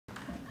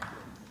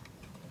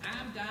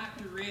I'm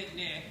Dr.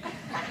 Redneck,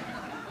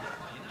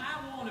 and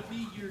I want to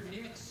be your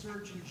next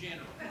Surgeon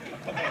General.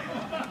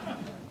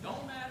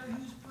 Don't matter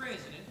who's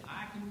president,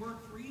 I can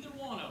work for either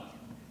one of them.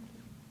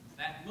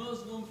 That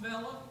Muslim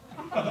fella,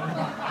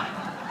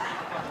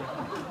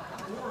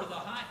 or the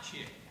hot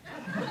chick.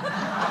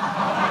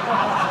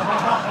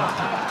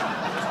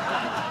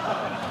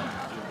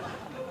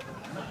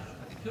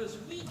 Because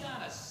we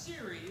got a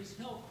serious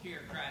health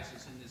care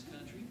crisis in this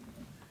country,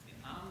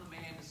 and I'm the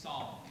man to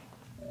solve it.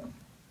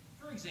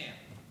 For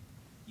example,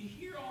 you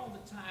hear all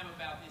the time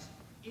about this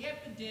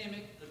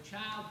epidemic of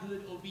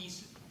childhood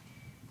obesity.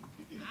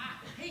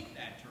 I hate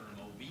that term,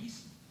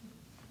 obese.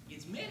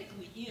 It's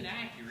medically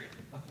inaccurate,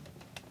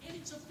 and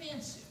it's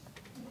offensive.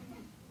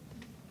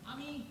 I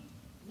mean,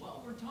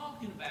 what we're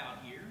talking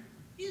about here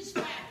is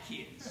fat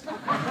kids. As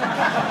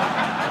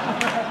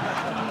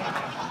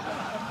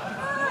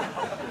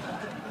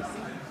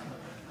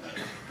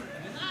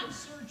I'm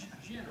Surgeon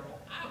General,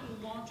 I will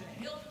launch a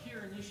health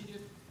care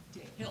initiative to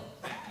help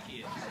fat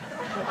kids.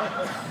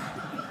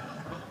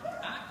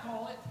 I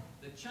call it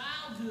the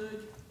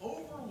Childhood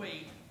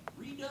Overweight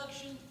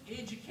Reduction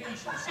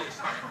Education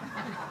System.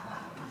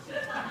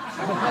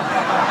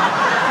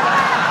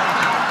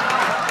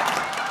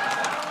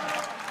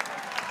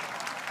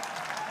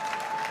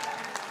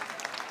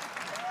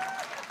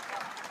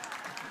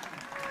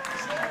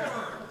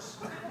 Shurlds.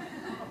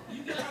 You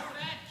got a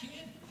fat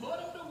kid, put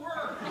him to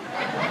work.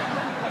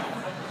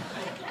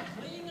 Make him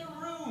clean the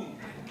room,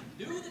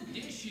 do the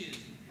dishes,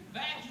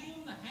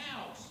 vacuum the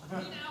house,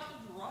 clean out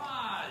the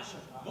garage,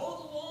 mow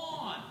the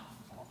lawn.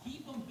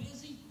 Keep them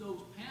busy,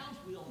 those pounds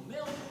will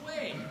melt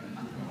away.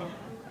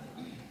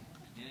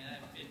 And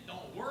if it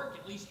don't work,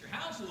 at least your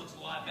house looks a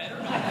lot better.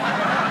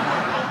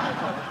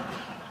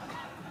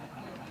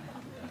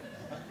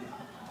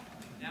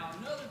 Now,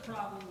 another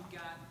problem we've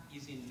got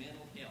is in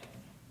mental health.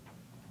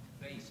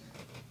 Face it,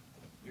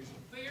 there's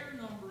a fair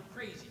number of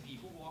crazy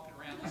people walking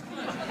around this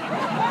country.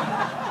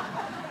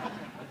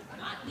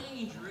 Not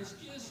dangerous,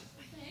 just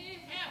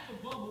half a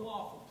bubble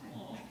off a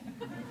plum.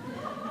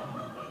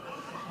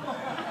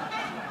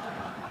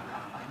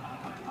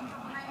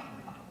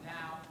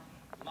 Now,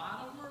 a lot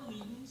of them are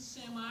leading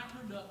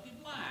semi-productive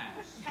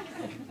lives,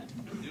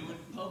 doing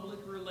public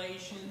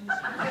relations,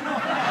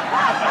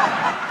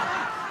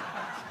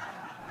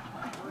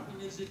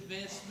 working as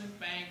investment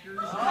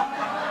bankers,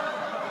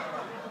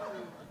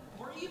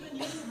 or even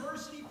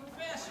university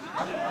professors.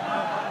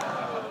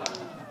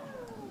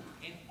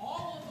 And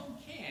all of them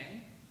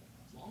can,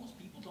 as long as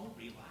people don't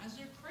realize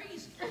they're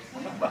crazy.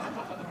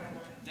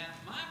 Now,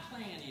 my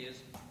plan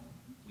is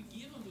we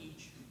give them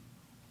each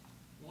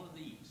one of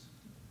these,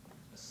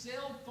 a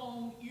cell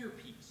phone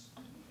earpiece.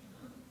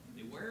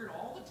 They wear it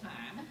all the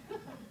time,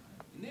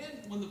 and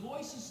then when the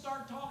voices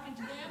start talking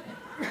to them,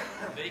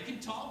 they can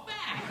talk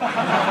back.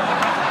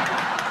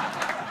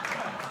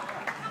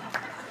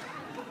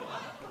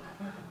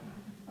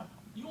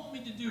 You want me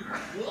to do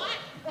what?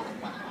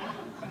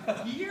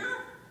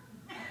 Here?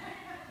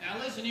 Now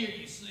listen here,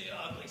 you silly,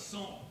 ugly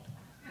son.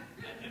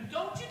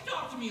 Don't you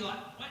talk to me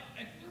like what?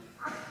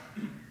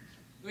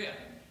 Well,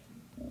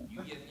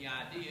 you get the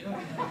idea.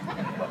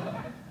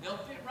 They'll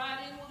fit right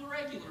in with the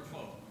regular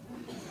folk.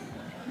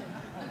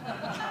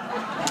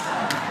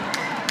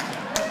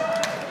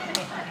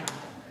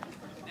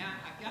 Now,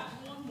 I got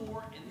one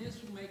more, and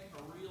this will make a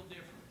real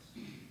difference.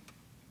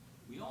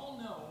 We all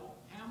know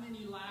how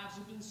many lives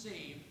have been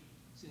saved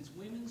since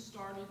women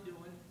started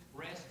doing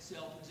breast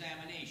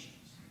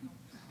self-examinations.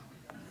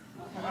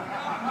 Man.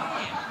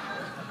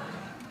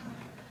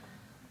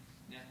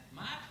 Now,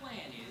 my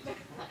plan is to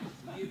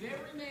give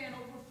every man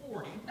over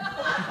 40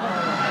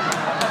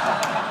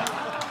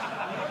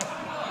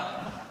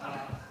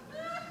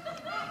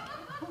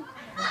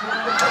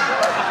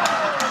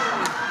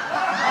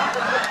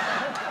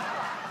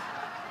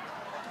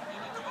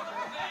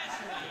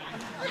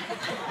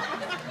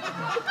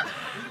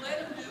 we let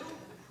him do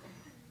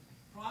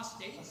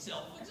prostate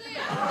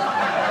self-exam.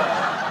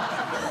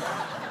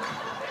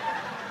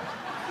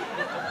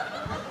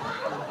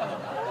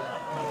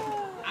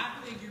 I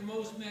figure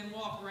most men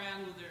walk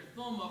around with their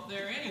thumb up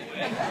there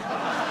anyway.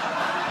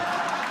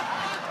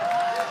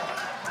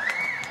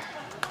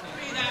 Won't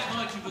be that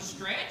much of a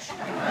stretch.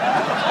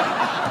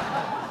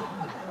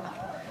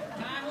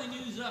 Timely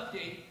news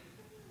update.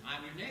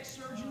 I'm your next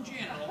Surgeon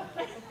General,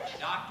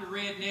 Dr.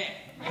 Redneck.